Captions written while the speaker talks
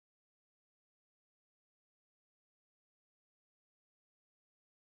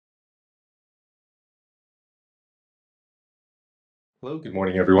Hello, good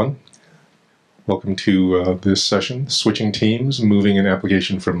morning everyone. Welcome to this session, Switching Teams, Moving an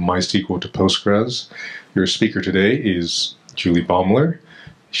Application from MySQL to Postgres. Your speaker today is Julie Baumler.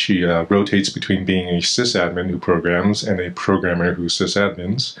 She rotates between being a sysadmin who programs and a programmer who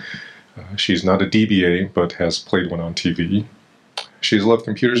sysadmins. She's not a DBA, but has played one on TV. She's loved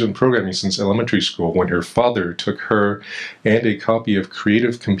computers and programming since elementary school when her father took her and a copy of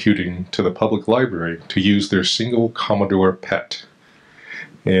Creative Computing to the public library to use their single Commodore PET.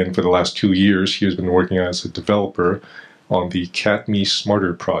 And for the last 2 years, she has been working as a developer on the CatMe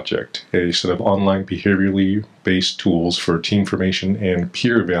Smarter project, a set of online behaviorally based tools for team formation and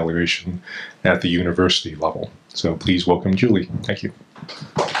peer evaluation at the university level. So please welcome Julie. Thank you.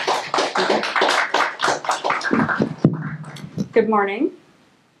 Good morning.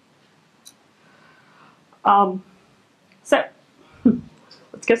 So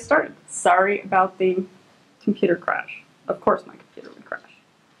let's get started. Sorry about the computer crash. Of course my computer would crash.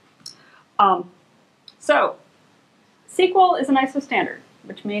 So SQL is an ISO standard,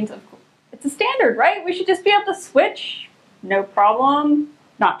 which means of course, it's a standard, right? We should just be able to switch, no problem.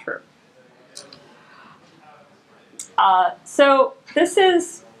 Not true. So this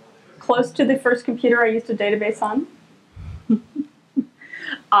is close to the first computer I used a database on.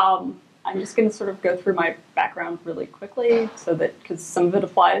 I'm just going to sort of go through my background really quickly, so that because some of it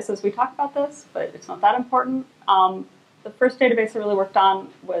applies as we talk about this, but it's not that important. The first database I really worked on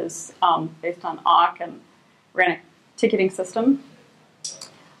was based on awk and ran a ticketing system.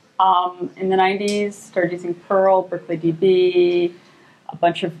 In the 90s, started using Perl, BerkeleyDB, a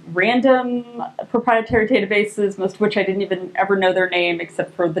bunch of random proprietary databases, most of which I didn't even ever know their name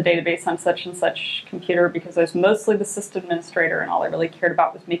except for the database on such and such computer, because I was mostly the system administrator and all I really cared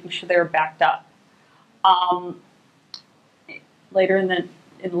about was making sure they were backed up. Later in the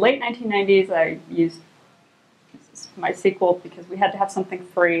late 1990s, I used MySQL because we had to have something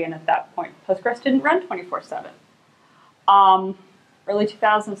free, and at that point Postgres didn't run 24/7. Early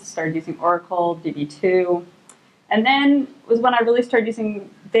 2000s, I started using Oracle, DB2, and then was when I really started using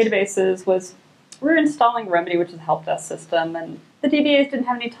databases. We were installing Remedy, which is a help desk system, and the DBAs didn't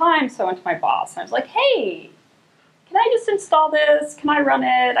have any time, so I went to my boss and I was like, hey, can I just install this? Can I run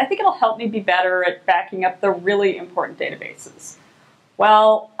it? I think it'll help me be better at backing up the really important databases.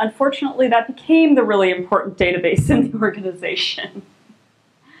 Well, unfortunately, that became the really important database in the organization.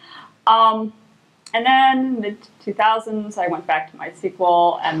 And then mid-2000s, I went back to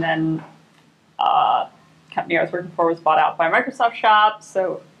MySQL, and then the company I was working for was bought out by Microsoft shop,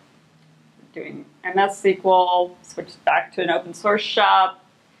 so doing MS SQL, switched back to an open source shop,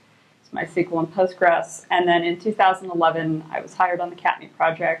 it's MySQL and Postgres, and then in 2011, I was hired on the CatMe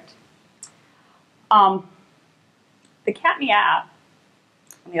project. The CatMe app,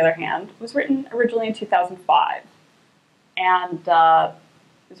 on the other hand, was written originally in 2005, and it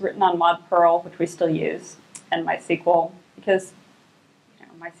was written on mod Perl, which we still use, and MySQL, because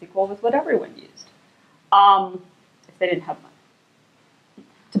MySQL was what everyone used, if they didn't have money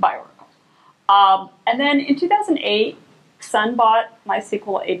to buy Oracle. And then in 2008, Sun bought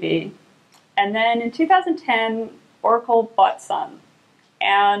MySQL AB, and then in 2010, Oracle bought Sun,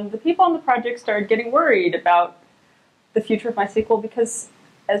 and the people on the project started getting worried about the future of MySQL because,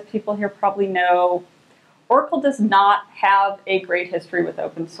 as people here probably know, Oracle does not have a great history with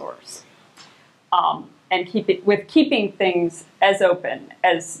open source and keeping things as open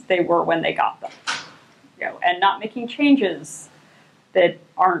as they were when they got them, and not making changes that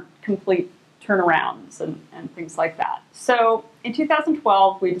aren't complete turnarounds and things like that. So in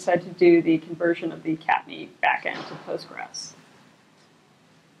 2012, we decided to do the conversion of the CatMe backend to Postgres,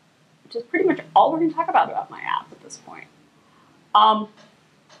 which is pretty much all we're going to talk about my app at this point.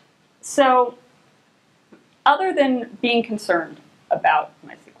 So other than being concerned about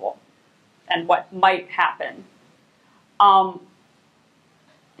MySQL and what might happen,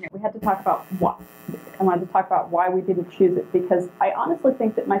 we had to talk about what. I wanted to talk about why we didn't choose it, because I honestly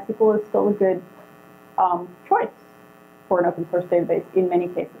think that MySQL is still a good choice for an open source database in many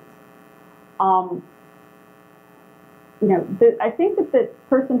cases. I think that the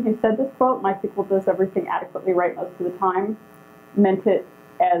person who said this quote, MySQL does everything adequately right most of the time, meant it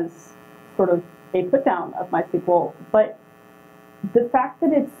as sort of a put down of MySQL, but the fact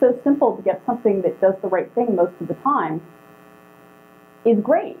that it's so simple to get something that does the right thing most of the time is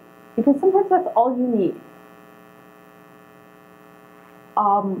great, because sometimes that's all you need.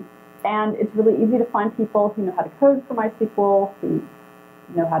 And it's really easy to find people who know how to code for MySQL, who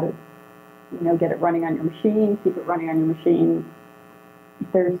know how to get it running on your machine, keep it running on your machine.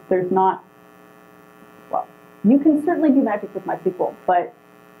 There's not, well, you can certainly do magic with MySQL, but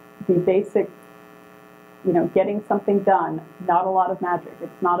the basic getting something done, not a lot of magic.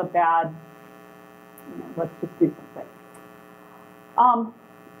 It's not a bad, let's just do something.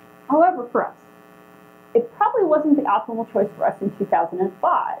 However, for us, it probably wasn't the optimal choice for us in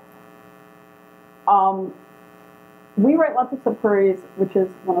 2005. We write lots of subqueries, which is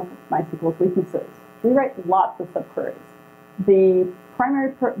one of MySQL's weaknesses. We write lots of subqueries. The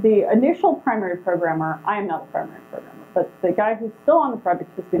initial primary programmer, I am not a primary programmer, but the guy who's still on the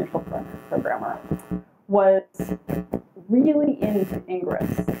project is the initial primary programmer, was really into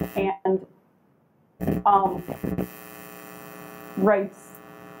Ingress and writes,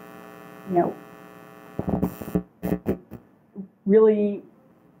 really,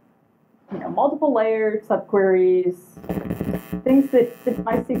 multiple layered subqueries, things that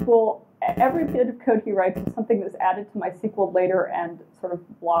MySQL, every bit of code he writes is something that's added to MySQL later and sort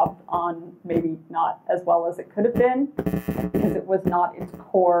of blobbed on, maybe not as well as it could have been, because it was not its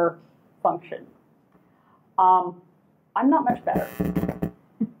core function. I'm not much better.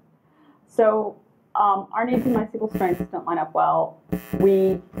 So our needs and MySQL strengths don't line up well.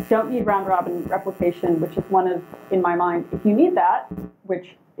 We don't need round-robin replication, which is one of, in my mind, if you need that,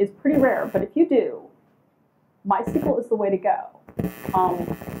 which is pretty rare, but if you do, MySQL is the way to go.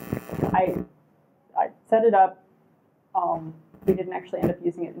 I set it up. We didn't actually end up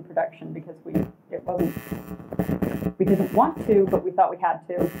using it in production because we didn't want to, but we thought we had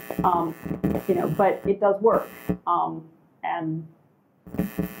to. But it does work, and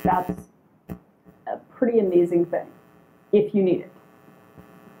that's a pretty amazing thing if you need it.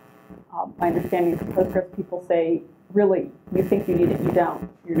 My understanding is that Postgres people say, really, you think you need it, you don't.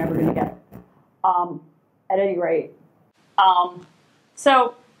 You're never going to get it. At any rate,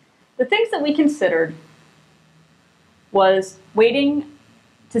 so the things that we considered was waiting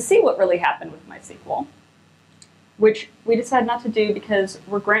to see what really happened with MySQL, which we decided not to do because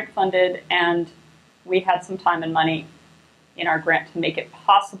we're grant funded and we had some time and money in our grant to make it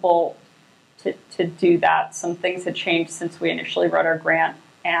possible to do that. Some things had changed since we initially wrote our grant,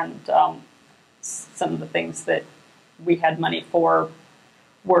 and some of the things that we had money for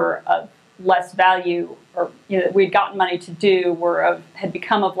were of less value, or we'd gotten money to do had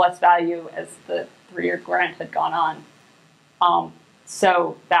become of less value as the 3-year grant had gone on.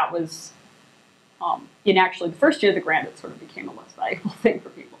 So that was, in actually the first year of the grant, it sort of became a less valuable thing for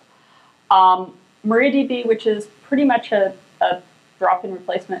people. MariaDB, which is pretty much a drop-in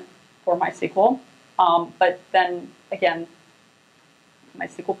replacement for MySQL, but then again,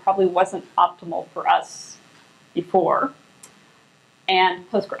 MySQL probably wasn't optimal for us before, and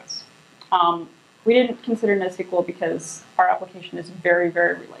Postgres. We didn't consider NoSQL because our application is very,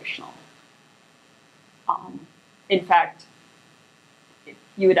 very relational. In fact, if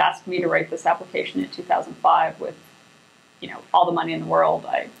you had asked me to write this application in 2005 with all the money in the world,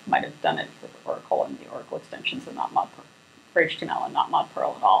 I might have done it with Oracle and the Oracle extensions and not mod for HTML and not mod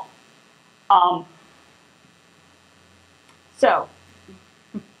Perl at all.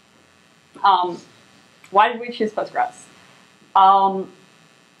 Why did we choose Postgres?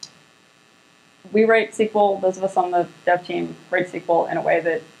 We write SQL, those of us on the dev team write SQL in a way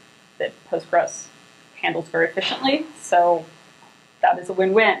that Postgres handles very efficiently, so that is a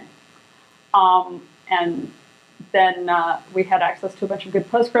win-win. And then we had access to a bunch of good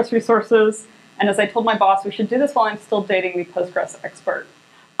Postgres resources, and as I told my boss, we should do this while I'm still dating the Postgres expert.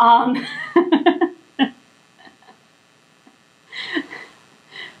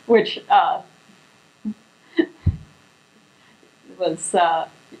 Which was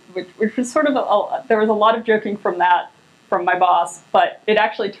sort of there was a lot of joking from my boss, but it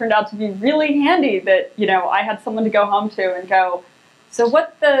actually turned out to be really handy that I had someone to go home to and go, so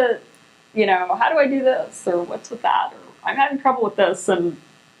what how do I do this, or what's with that, or I'm having trouble with this, and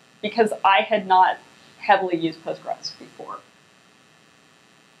because I had not heavily used Postgres before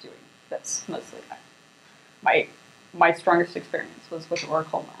doing this mostly. My strongest experience was with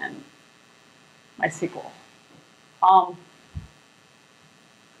Oracle and MySQL.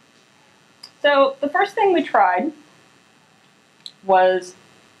 So the first thing we tried was,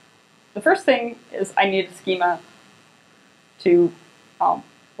 I needed a schema to, well,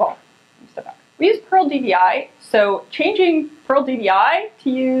 let me step back. We use Perl DBI, so changing Perl DBI to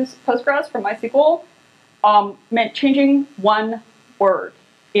use Postgres from MySQL meant changing one word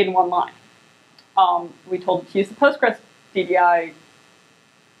in one line. We told it to use the Postgres DBI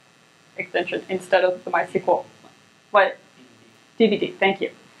extension instead of the MySQL. What? DVD, thank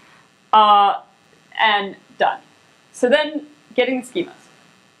you. And done. So then getting the schemas.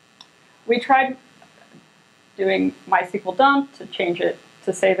 We tried doing MySQL dump to change it,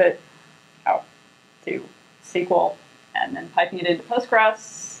 to save it out to SQL, and then piping it into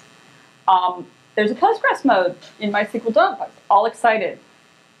Postgres. there's a Postgres mode in MySQL dump. I was all excited.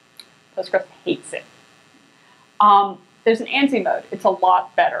 Postgres hates it. There's an ANSI mode. It's a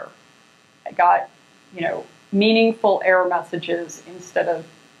lot better. I got, meaningful error messages instead of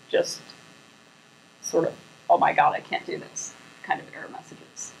just sort of, oh my God, I can't do this kind of error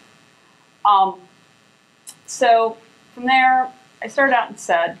messages. So from there, I started out and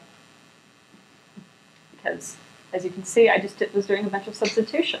said, because as you can see, I just was doing a bunch of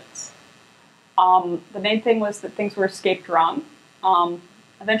substitutions. The main thing was that things were escaped wrong.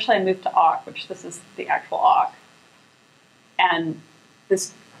 Eventually I moved to awk, which this is the actual awk. And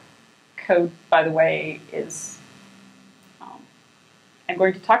this code, by the way, is, I'm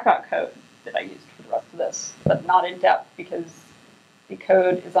going to talk about code that I used for the rest of this, but not in depth because the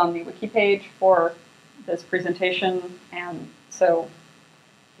code is on the wiki page for this presentation. And so,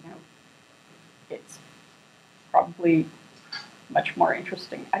 it's probably much more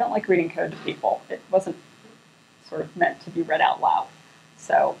interesting. I don't like reading code to people. It wasn't sort of meant to be read out loud.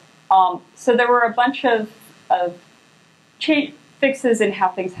 So, so there were a bunch of fixes in how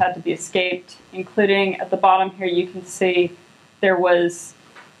things had to be escaped, including at the bottom here you can see there was,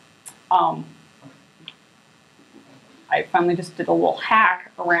 I finally just did a little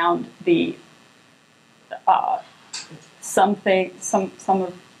hack around the some of the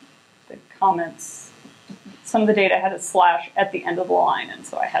comments, some of the data had a slash at the end of the line, and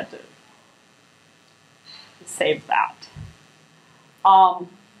so I had to save that.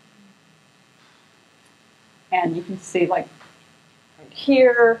 And you can see, like, right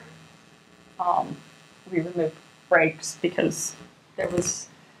here, we removed breaks because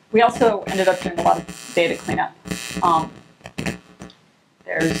we also ended up doing a lot of data cleanup.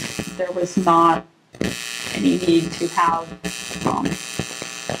 There was not any need to have,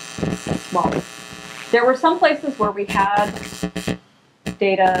 well, there were some places where we had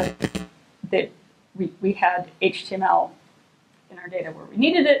data that we had HTML in our data where we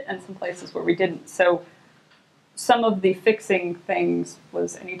needed it, and some places where we didn't. So some of the fixing things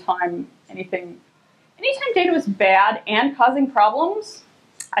was anytime data was bad and causing problems,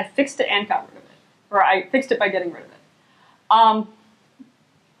 I fixed it and got rid of it. Or I fixed it by getting rid of it.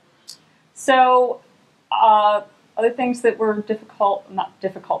 Other things that were difficult, not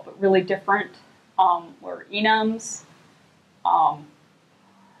difficult, but really different were enums.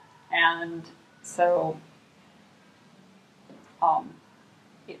 And so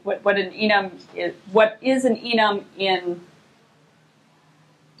what an enum is, what is an enum in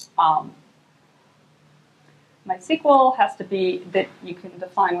MySQL has to be that you can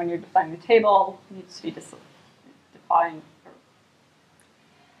define when you're defining the table. It needs to be defined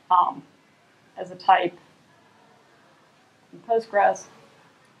as a type in Postgres.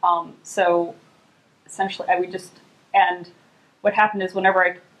 So essentially, and what happened is whenever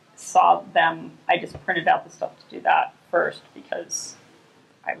I saw them, I just printed out the stuff to do that first because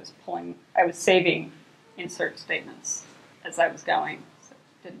I was saving insert statements as I was going, so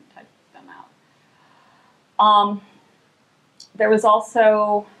didn't type them out. There was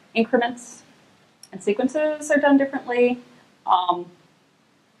also increments and sequences are done differently.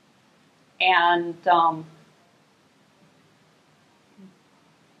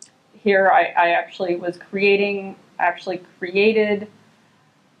 Here I actually created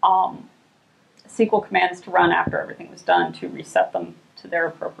SQL commands to run after everything was done to reset them to their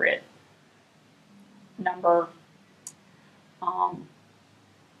appropriate number.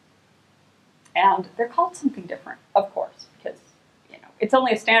 And they're called something different, of course, because it's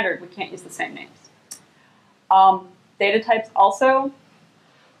only a standard. We can't use the same names. Data types also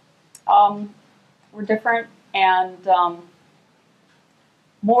were different and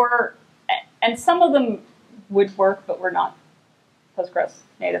and some of them would work, but were not Postgres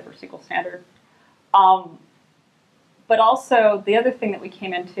native or SQL standard. But also, the other thing that we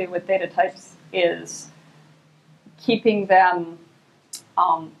came into with data types is keeping them,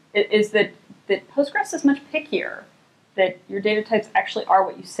 is that Postgres is much pickier, that your data types actually are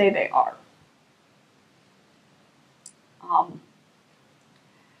what you say they are.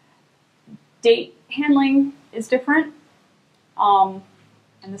 Date handling is different, and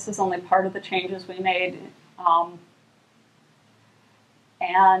this is only part of the changes we made.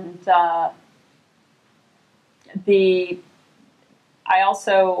 I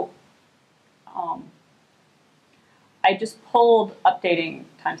also, I just pulled updating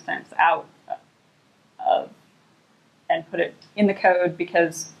timestamps out and put it in the code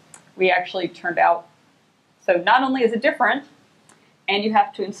because we actually turned out, so not only is it different, and you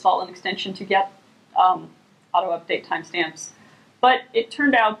have to install an extension to get auto-update timestamps, but it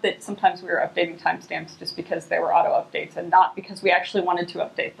turned out that sometimes we were updating timestamps just because they were auto-updates and not because we actually wanted to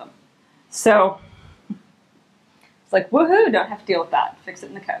update them. So it's like, woohoo, don't have to deal with that. Fix it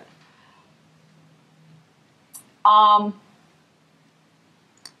in the code.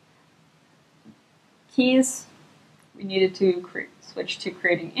 Keys, we needed to switch to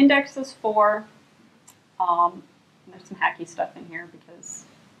creating indexes for. There's some hacky stuff in here because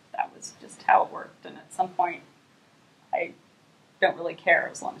that was just how it worked. And at some point, I don't really care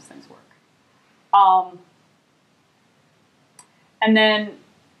as long as things work. And then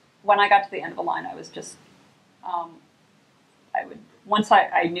when I got to the end of a line, I was just, once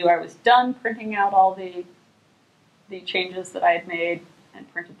I knew I was done printing out all the changes that I had made and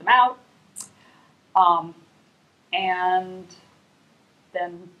printed them out, and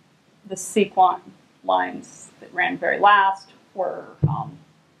then the sequence lines that ran very last were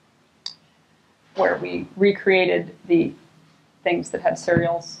where we recreated the things that had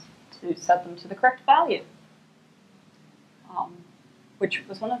serials to set them to the correct value, which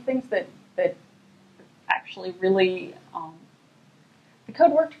was one of the things that actually really, the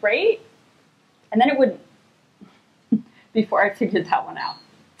code worked great, and then it wouldn't before I figured that one out.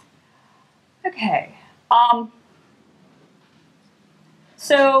 Okay,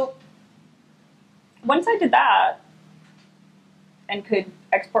 so once I did that and could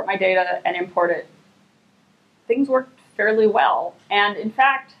export my data and import it, things worked fairly well. And in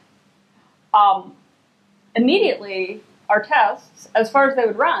fact, immediately our tests, as far as they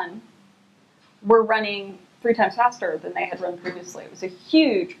would run, were running 3 times faster than they had run previously. It was a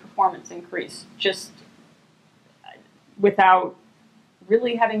huge performance increase just without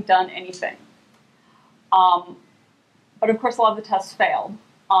really having done anything. But of course, a lot of the tests failed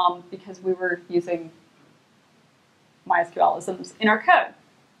because we were using MySQL-isms in our code.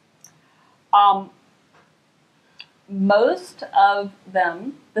 Most of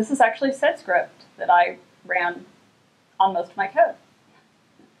them, this is actually set script that I ran on most of my code,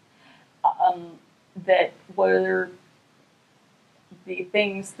 that were the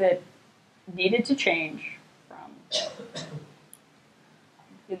things that needed to change from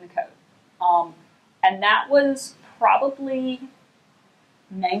in the code. And that was probably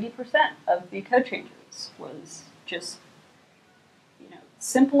 90% of the code changes was just,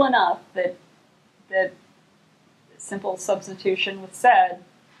 simple enough that simple substitution with sed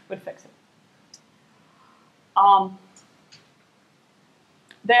would fix it.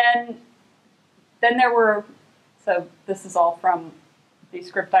 Then there were, so this is all from the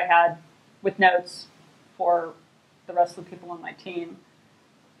script I had with notes for the rest of the people on my team,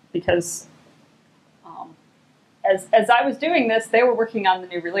 because as I was doing this, they were working on the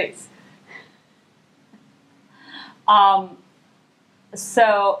new release.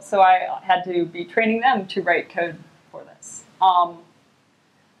 So I had to be training them to write code for this.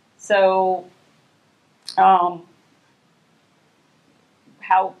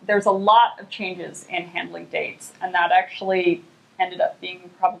 There's a lot of changes in handling dates, and that actually ended up being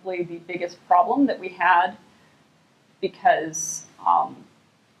probably the biggest problem that we had, because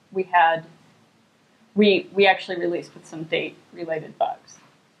we actually released with some date-related bugs.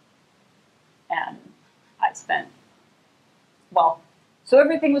 And I spent, so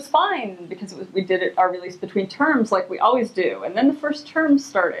everything was fine because we did our release between terms like we always do. And then the first term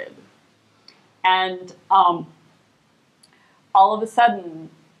started. And all of a sudden,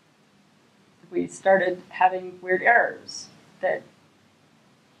 we started having weird errors that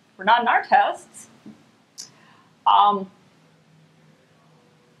were not in our tests.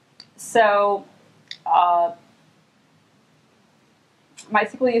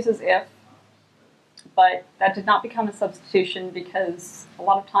 MySQL uses if, but that did not become a substitution because a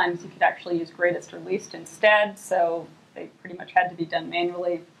lot of times you could actually use greatest or least instead, so they pretty much had to be done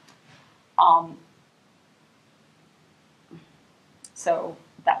manually. So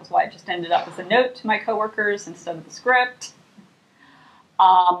that was why it just ended up as a note to my coworkers instead of the script.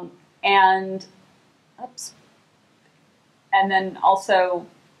 And then also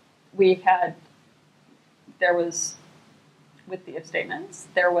there was, with the if statements,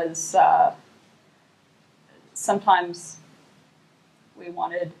 there was sometimes we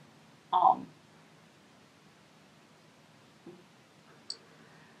wanted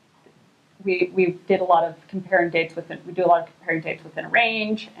we did a lot of comparing dates within a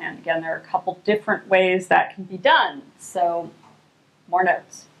range, and again there are a couple different ways that can be done. So more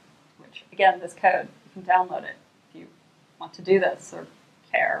notes, which again this code you can download it if you want to do this or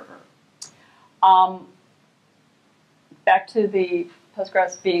care. Back to the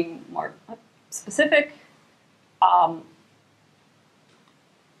Postgres being more specific.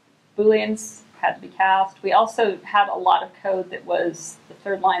 Booleans had to be cast. We also had a lot of code that was the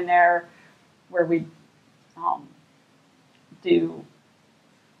third line there, where we do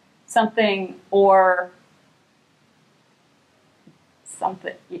something or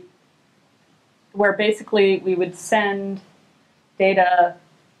something where basically we would send data,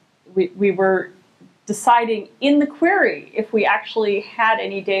 we were deciding in the query if we actually had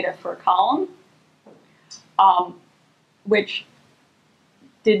any data for a column, which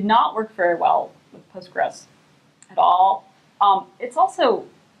did not work very well with Postgres at all. It's also,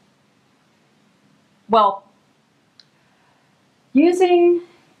 well, using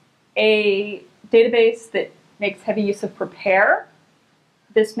a database that makes heavy use of prepare,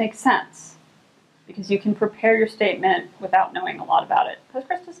 this makes sense because you can prepare your statement without knowing a lot about it.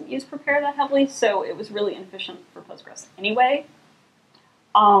 Postgres doesn't use prepare that heavily, so it was really inefficient for Postgres anyway.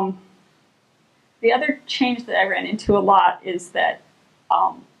 The other change that I ran into a lot is that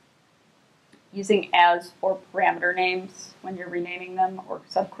using as or parameter names when you're renaming them or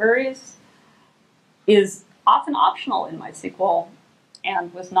subqueries is often optional in MySQL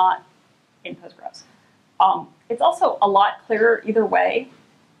and was not in Postgres. It's also a lot clearer either way.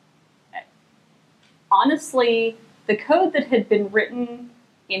 Honestly, the code that had been written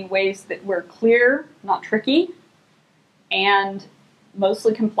in ways that were clear, not tricky, and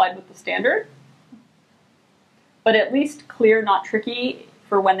mostly complied with the standard, but at least clear, not tricky,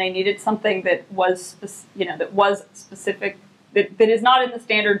 for when they needed something that was, that was specific, that is not in the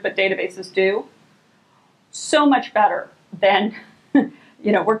standard, but databases do. So much better than,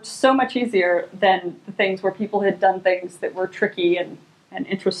 worked so much easier than the things where people had done things that were tricky and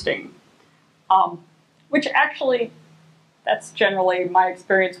interesting. Which actually, that's generally my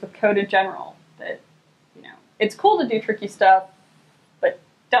experience with code in general. That, it's cool to do tricky stuff, but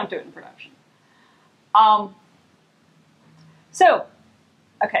don't do it in production.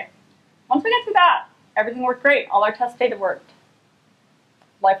 Okay, once we got through that, everything worked great. All our test data worked.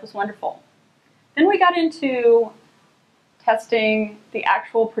 Life was wonderful. Then we got into testing the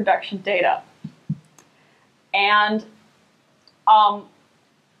actual production data. And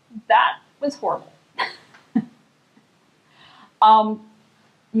that was horrible.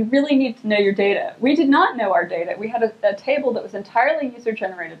 You really need to know your data. We did not know our data. We had a table that was entirely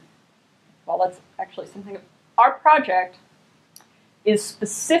user-generated. Well, that's actually something. Our project is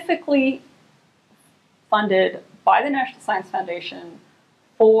specifically funded by the National Science Foundation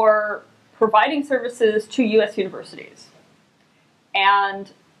for providing services to US universities.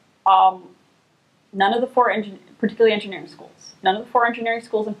 And none of the four, particularly engineering schools, none of the four engineering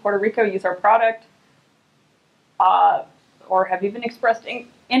schools in Puerto Rico use our product or have even expressed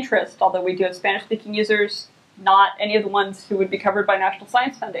interest, although we do have Spanish-speaking users, not any of the ones who would be covered by National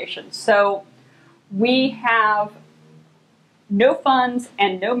Science Foundation. So we have no funds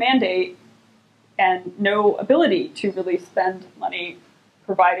and no mandate and no ability to really spend money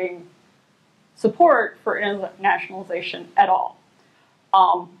providing support for internationalization at all.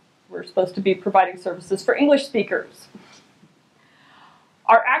 We're supposed to be providing services for English speakers.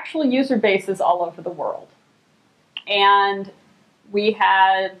 Our actual user base is all over the world. And we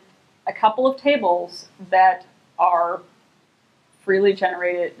had a couple of tables that are freely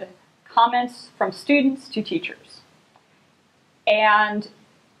generated comments from students to teachers. And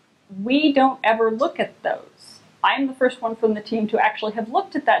we don't ever look at those. I'm the first one from the team to actually have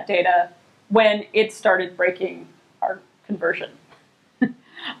looked at that data when it started breaking our conversion.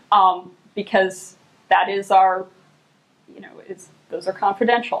 Because that is our, those are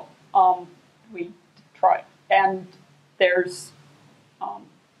confidential. We try. And there's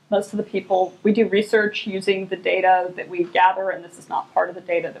most of the people, we do research using the data that we gather, and this is not part of the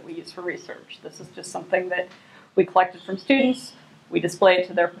data that we use for research. This is just something that we collected from students, we display it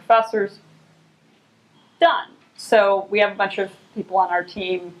to their professors. Done. So we have a bunch of people on our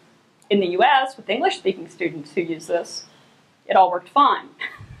team in the US with English-speaking students who use this. It all worked fine.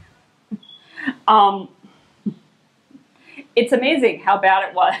 It's amazing how bad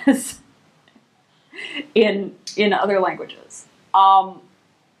it was in other languages.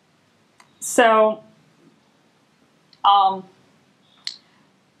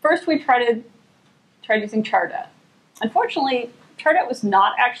 First we tried using Chardet. Unfortunately, Chardet was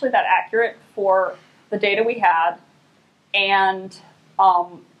not actually that accurate for the data we had, and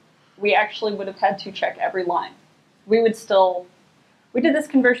we actually would have had to check every line. We did this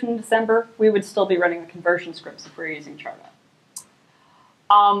conversion in December, we would still be running the conversion scripts if we were using Chardet.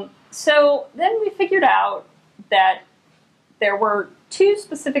 So then we figured out that there were two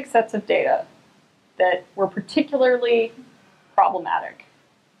specific sets of data that were particularly problematic.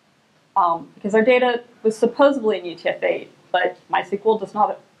 Because our data was supposedly in UTF-8, but MySQL does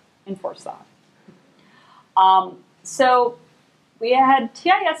not enforce that. So we had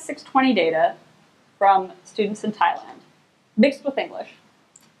TIS 620 data from students in Thailand, mixed with English.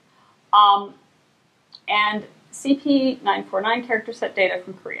 and CP949 character set data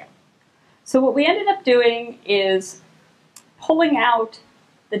from Korea. So what we ended up doing is pulling out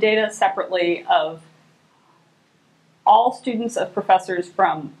the data separately of all students of professors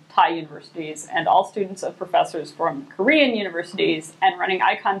from Thai universities and all students of professors from Korean universities and running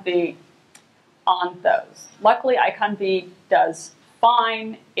iconv on those. Luckily, iconv does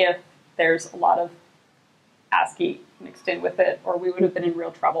fine if there's a lot of ASCII mixed in with it, or we would have been in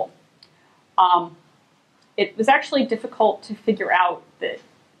real trouble. It was actually difficult to figure out that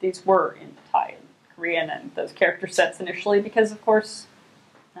these were in Thai and Korean and those character sets initially because, of course,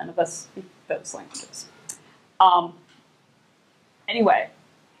 none of us speak those languages. Anyway,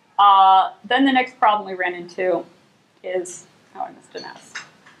 then the next problem we ran into is, oh, I missed an S.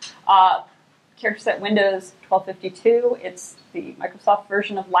 Character set Windows 1252. It's the Microsoft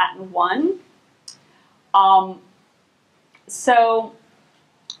version of Latin 1.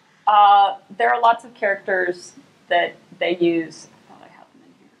 There are lots of characters that they use. I thought I had them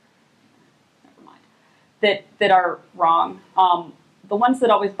in here. Never mind. That are wrong. The ones that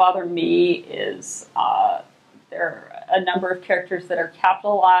always bother me is there are a number of characters that are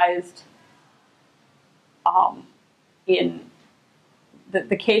capitalized in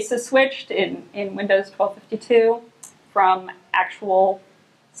the case is switched in Windows 1252 from actual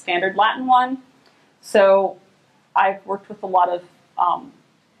standard Latin 1. So I've worked with a lot of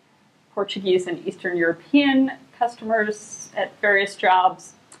Portuguese and Eastern European customers at various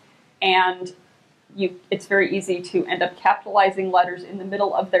jobs, and it's very easy to end up capitalizing letters in the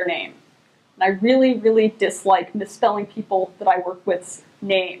middle of their name. And I really, really dislike misspelling people that I work with's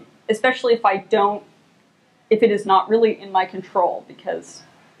name, especially if if it is not really in my control, because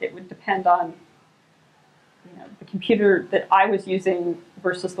it would depend on the computer that I was using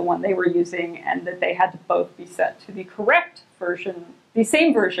versus the one they were using, and that they had to both be set to the correct version, the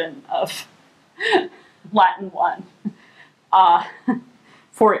same version of Latin 1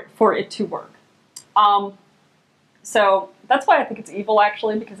 for it to work. So that's why I think it's evil,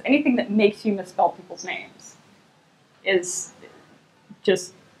 actually, because anything that makes you misspell people's names is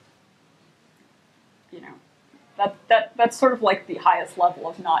just, that's sort of like the highest level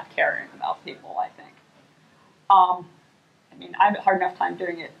of not caring about people, I think. I mean, I have a hard enough time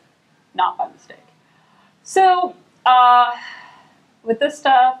doing it not by mistake. So with this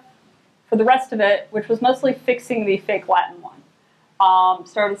stuff, for the rest of it, which was mostly fixing the fake Latin one,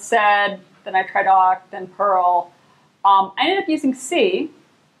 started with sed, then I tried awk, then Perl. I ended up using C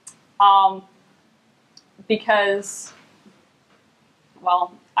because,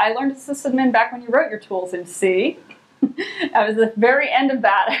 well, I learned sysadmin back when you wrote your tools in C. I was at the very end of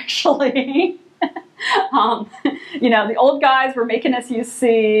that, actually. The old guys were making us use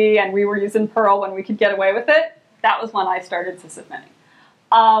C, and we were using Perl when we could get away with it. That was when I started sysadminning.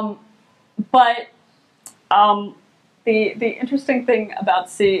 The interesting thing about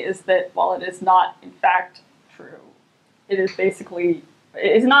C is that while it is not, in fact, true, it is basically,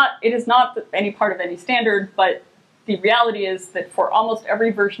 it is not any part of any standard, but the reality is that for almost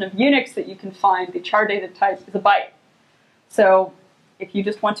every version of Unix that you can find, the char data type is a byte. So if you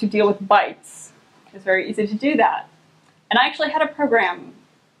just want to deal with bytes, it's very easy to do that. And I actually had a program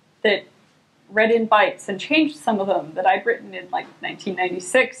that read in bytes and changed some of them that I'd written in like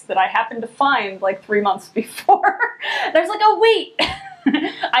 1996 that I happened to find like 3 months before. And I was like, oh wait,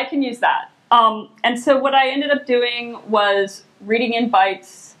 I can use that. And so what I ended up doing was reading in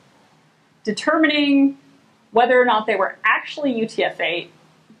bytes, determining whether or not they were actually UTF-8,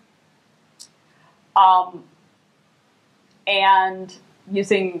 and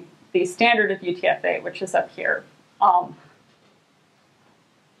using the standard of UTF-8, which is up here,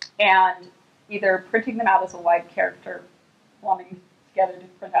 and either printing them out as a wide character, lumping together to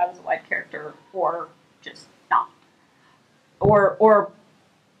print out as a wide character, or just not. Or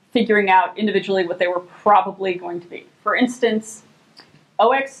figuring out individually what they were probably going to be. For instance,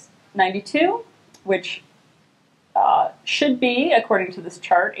 OX92, which should be, according to this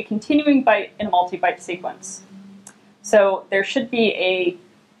chart, a continuing byte in a multi-byte sequence. So there should be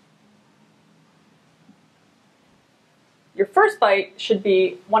your first byte should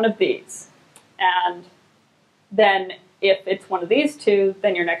be one of these. And then if it's one of these two,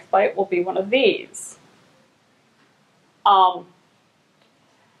 then your next byte will be one of these.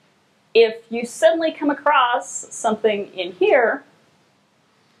 If you suddenly come across something in here,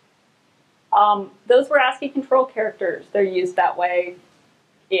 those were ASCII control characters. They're used that way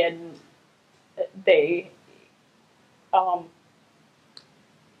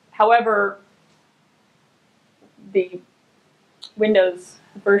however, the Windows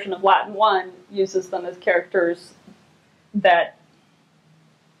version of Latin 1 uses them as characters that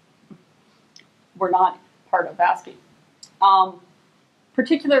were not part of ASCII.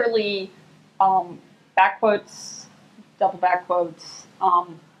 Particularly backquotes, double backquotes,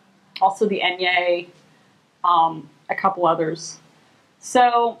 also the Enye, a couple others.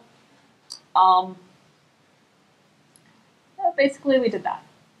 So basically we did that.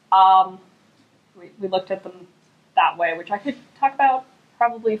 We looked at them that way, which I could talk about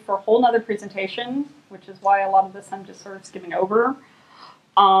probably for a whole nother presentation, which is why a lot of this I'm just sort of skimming over,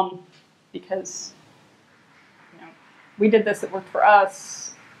 because we did this, it worked for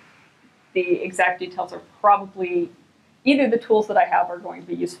us. The exact details are probably either the tools that I have are going to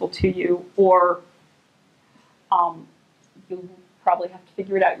be useful to you, or you'll probably have to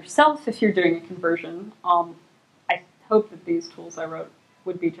figure it out yourself if you're doing a conversion. I hope that these tools I wrote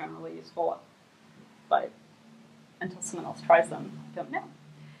would be generally useful, but until someone else tries them, I don't know.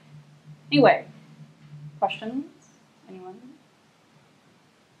 Anyway, questions? Anyone?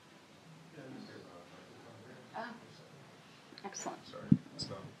 Ah, excellent. Sorry, it's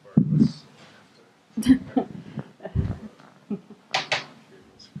not part of this.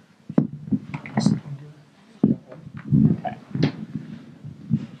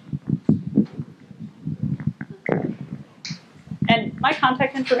 Okay. And my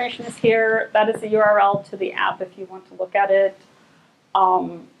contact information is here. That is the URL to the app if you want to look at it,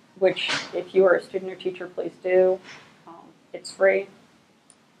 which if you are a student or teacher, please do. It's free.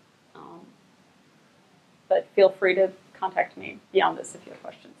 But feel free to contact me beyond this if you have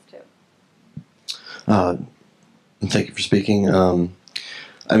questions too. Thank you for speaking.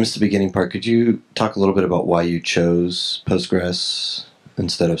 I missed the beginning part. Could you talk a little bit about why you chose Postgres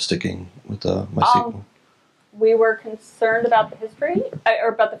instead of sticking with MySQL? We were concerned about the history, or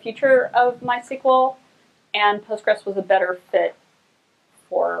about the future of MySQL, and Postgres was a better fit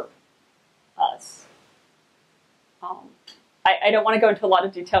for us. I don't want to go into a lot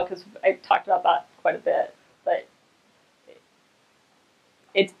of detail because I talked about that quite a bit, but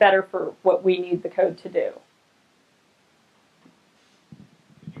it's better for what we need the code to do.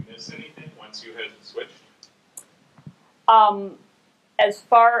 Did you miss anything once you had switched? As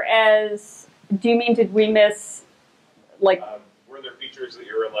far as, do you mean did we miss, like... were there features that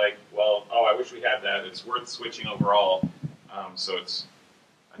you were like, well, oh, I wish we had that. It's worth switching overall. So it's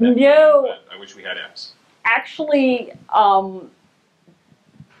a net No. gain, but I wish we had X. Actually,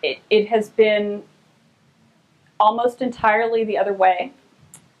 it has been almost entirely the other way,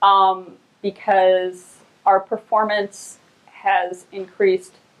 because our performance has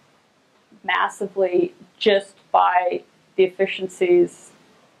increased massively just by the efficiencies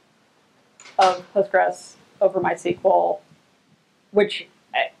of Postgres over MySQL, which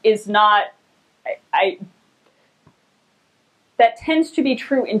is not, that tends to be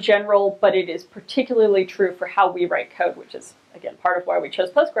true in general, but it is particularly true for how we write code, which is, again, part of why we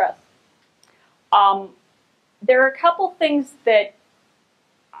chose Postgres. There are a couple things that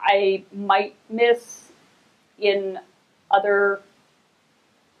I might miss in other,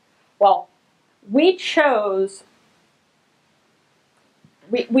 well, we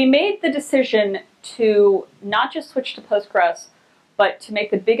made the decision to not just switch to Postgres, but to make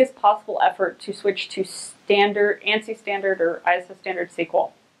the biggest possible effort to switch to standard, ANSI standard or ISO standard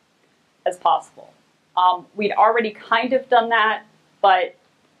SQL as possible. We'd already kind of done that, but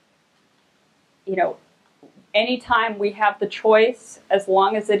anytime we have the choice, as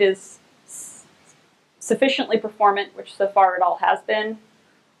long as it is sufficiently performant, which so far it all has been,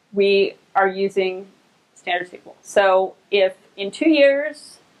 we are using standard SQL. So if in 2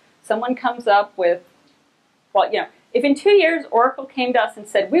 years someone comes up with, well, if in 2 years Oracle came to us and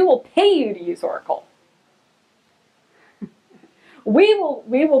said, we will pay you to use Oracle, we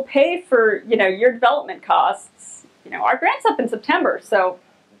will pay for your development costs. Our grant's up in September, so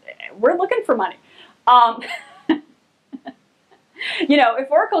we're looking for money.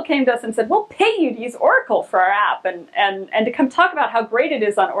 If Oracle came to us and said, we'll pay you to use Oracle for our app and to come talk about how great it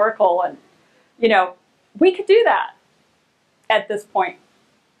is on Oracle, and we could do that at this point.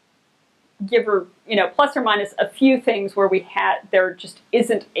 Give or plus or minus a few things where there just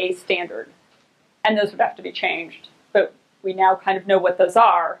isn't a standard, and those would have to be changed. But we now kind of know what those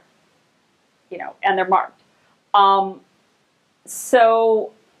are, and they're marked.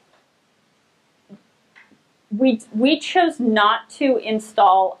 So we chose not to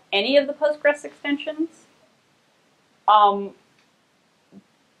install any of the Postgres extensions.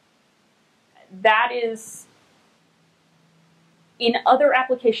 That is, in other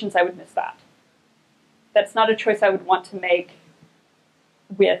applications, I would miss that. That's not a choice I would want to make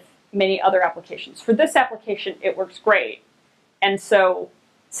with many other applications. For this application, it works great. And so,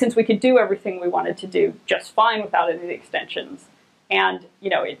 since we could do everything we wanted to do just fine without any of the extensions, And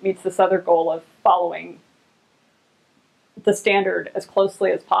it meets this other goal of following the standard as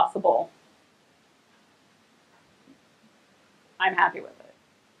closely as possible, I'm happy with it.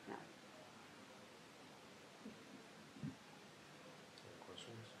 Yeah.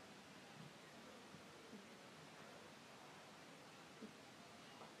 Questions?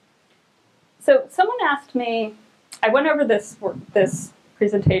 So someone asked me, I went over this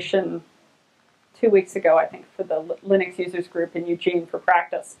presentation 2 weeks ago, I think, for the Linux users group in Eugene for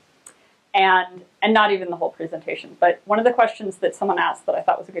practice. And not even the whole presentation, but one of the questions that someone asked that I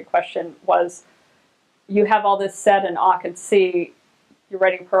thought was a good question was, you have all this sed and awk and C, you're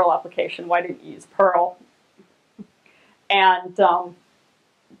writing a Perl application, why didn't you use Perl? And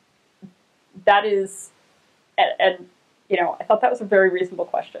that is, and I thought that was a very reasonable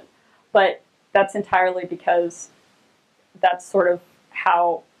question, but that's entirely because that's sort of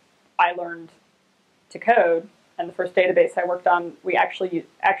how I learned to code. And the first database I worked on, we actually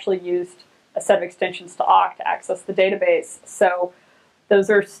used a set of extensions to awk to access the database. So those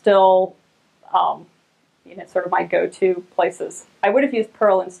are still sort of my go-to places. I would have used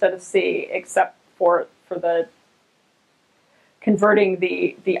Perl instead of C, except for the converting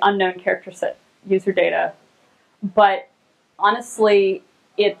the unknown character set user data. But honestly,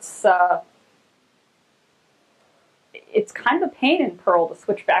 it's kind of a pain in Perl to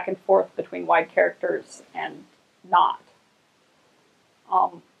switch back and forth between wide characters and not.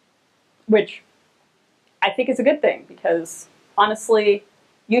 Which I think is a good thing, because honestly,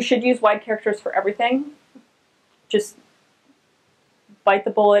 you should use wide characters for everything. Just bite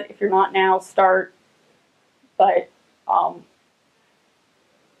the bullet. If you're not now, start. But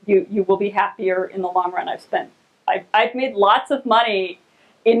you will be happier in the long run. I've made lots of money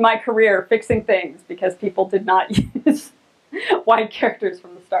in my career fixing things because people did not use wide characters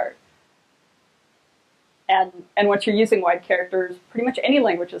from the start. And once you're using wide characters, pretty much any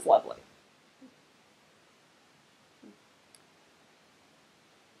language is lovely.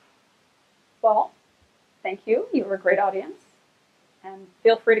 Well, thank you. You were a great audience. And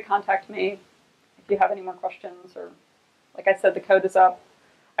feel free to contact me if you have any more questions. Or, like I said, the code is up.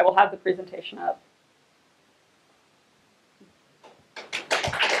 I will have the presentation up.